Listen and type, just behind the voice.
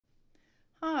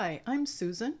Hi, I'm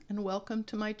Susan and welcome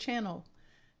to my channel.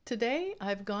 Today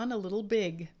I've gone a little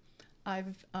big.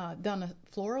 I've done a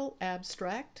floral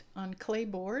abstract on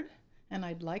claybord and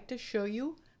I'd like to show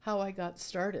you how I got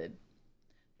started.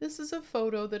 This is a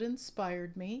photo that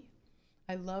inspired me.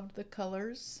 I loved the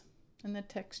colors and the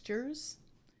textures.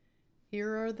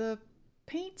 Here are the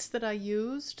paints that I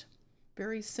used.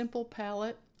 Very simple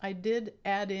palette. I did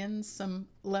add in some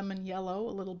lemon yellow a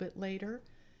little bit later.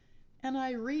 And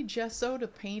I re-gessoed a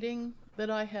painting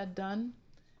that I had done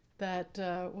that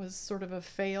was sort of a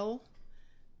fail.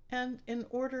 And in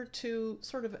order to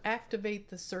sort of activate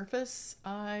the surface,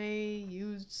 I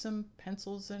used some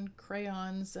pencils and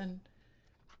crayons and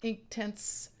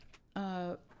Inktense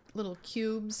little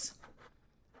cubes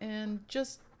and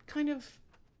just kind of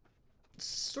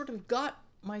sort of got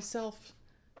myself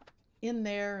in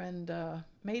there and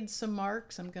made some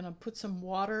marks. I'm going to put some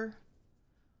water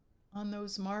on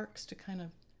those marks to kind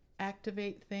of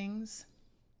activate things.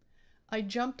 I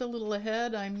jumped a little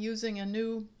ahead. I'm using a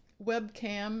new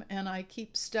webcam and I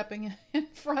keep stepping in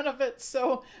front of it,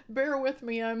 so bear with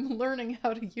me. I'm learning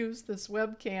how to use this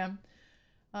webcam.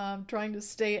 I'm trying to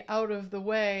stay out of the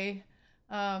way.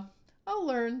 I'll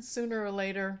learn sooner or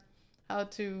later how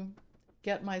to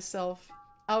get myself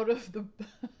out of the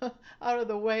out of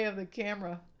the way of the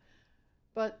camera.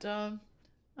 But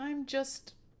I'm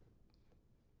just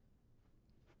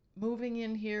moving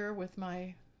in here with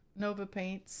my Nova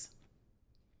paints.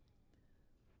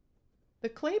 The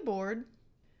claybord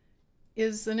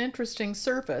is an interesting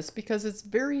surface because it's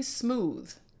very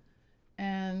smooth,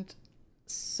 and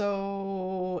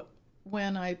so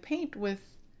when I paint with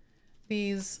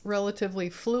these relatively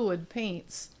fluid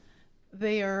paints,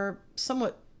 they are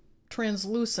somewhat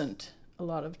translucent a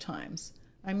lot of times.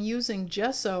 I'm using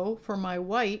gesso for my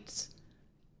whites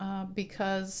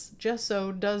because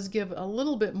gesso does give a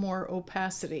little bit more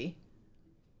opacity.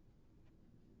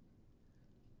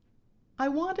 I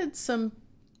wanted some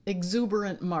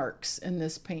exuberant marks in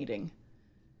this painting,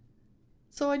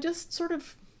 so I just sort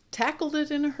of tackled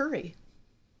it in a hurry.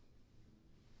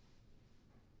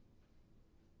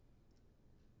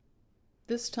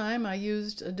 This time I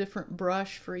used a different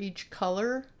brush for each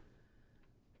color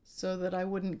so that I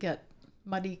wouldn't get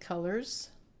muddy colors.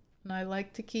 And I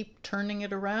like to keep turning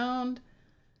it around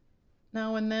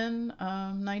now and then,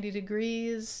 90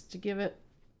 degrees,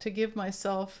 to give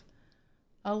myself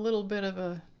a little bit of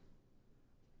a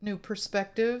new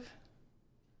perspective.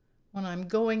 When I'm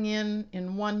going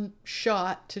in one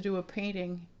shot to do a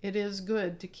painting, it is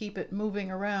good to keep it moving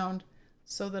around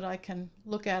so that I can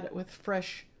look at it with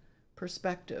fresh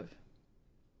perspective.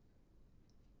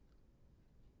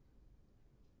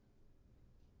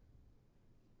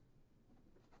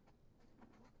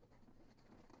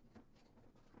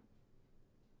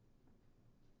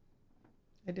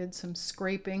 I did some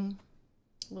scraping,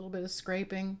 a little bit of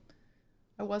scraping.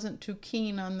 I wasn't too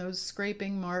keen on those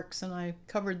scraping marks and I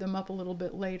covered them up a little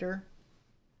bit later.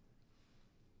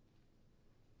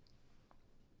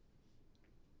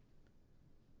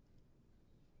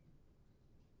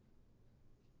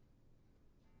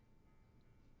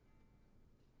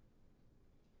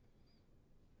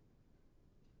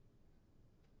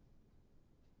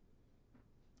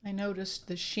 I noticed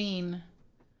the sheen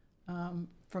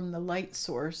from the light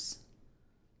source.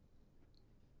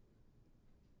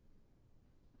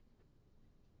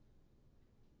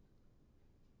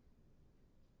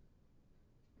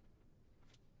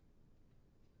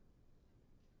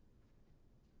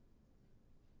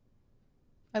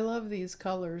 I love these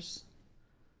colors,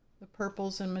 the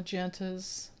purples and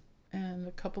magentas and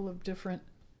a couple of different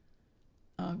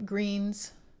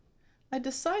greens. I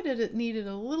decided it needed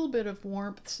a little bit of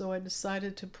warmth, so I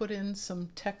decided to put in some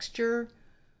texture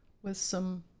with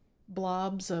some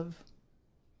blobs of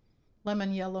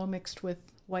lemon yellow mixed with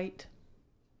white.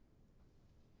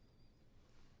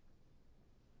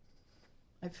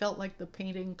 I felt like the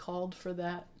painting called for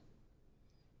that.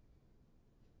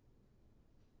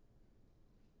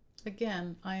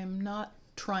 Again, I am not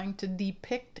trying to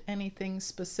depict anything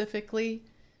specifically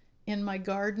in my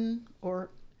garden or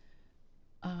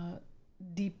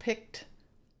depict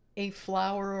a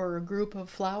flower or a group of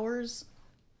flowers.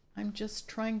 I'm just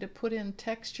trying to put in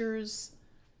textures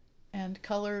and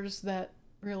colors that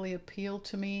really appeal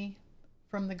to me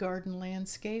from the garden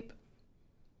landscape,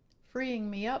 freeing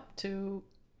me up to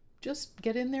just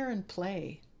get in there and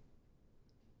play.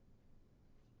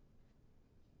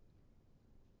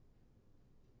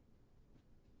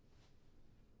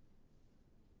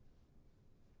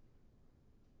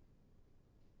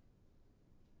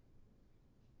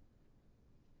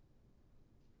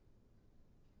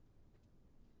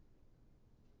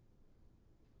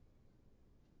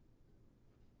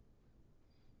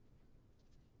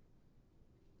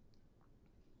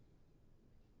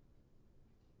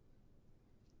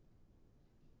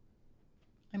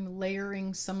 I'm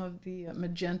layering some of the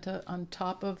magenta on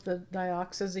top of the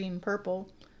dioxazine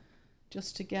purple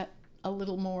just to get a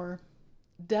little more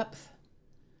depth.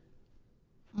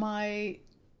 My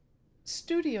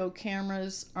studio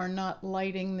cameras are not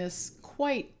lighting this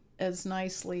quite as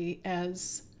nicely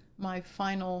as my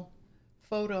final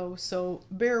photo, so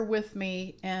bear with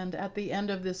me, and at the end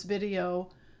of this video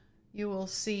you will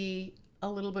see a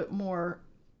little bit more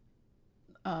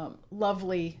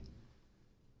lovely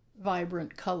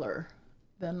vibrant color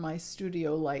than my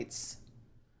studio lights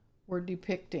were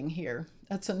depicting here.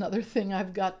 That's another thing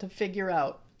I've got to figure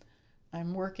out.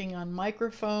 I'm working on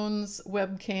microphones,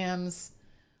 webcams,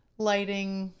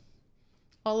 lighting.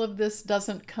 All of this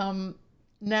doesn't come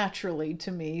naturally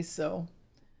to me, so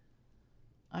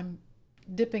I'm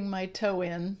dipping my toe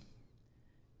in.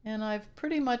 And I've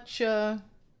pretty much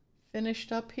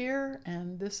finished up here,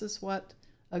 and this is what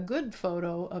a good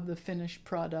photo of the finished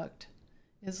product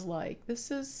is like. This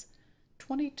is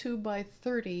 22 by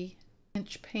 30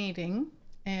 inch painting,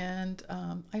 and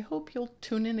I hope you'll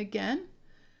tune in again.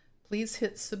 Please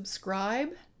hit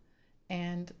subscribe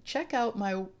and check out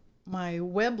my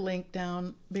web link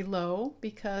down below,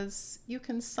 because you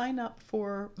can sign up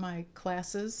for my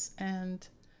classes and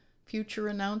future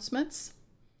announcements.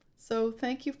 So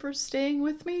thank you for staying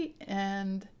with me,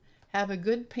 and have a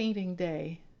good painting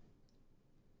day.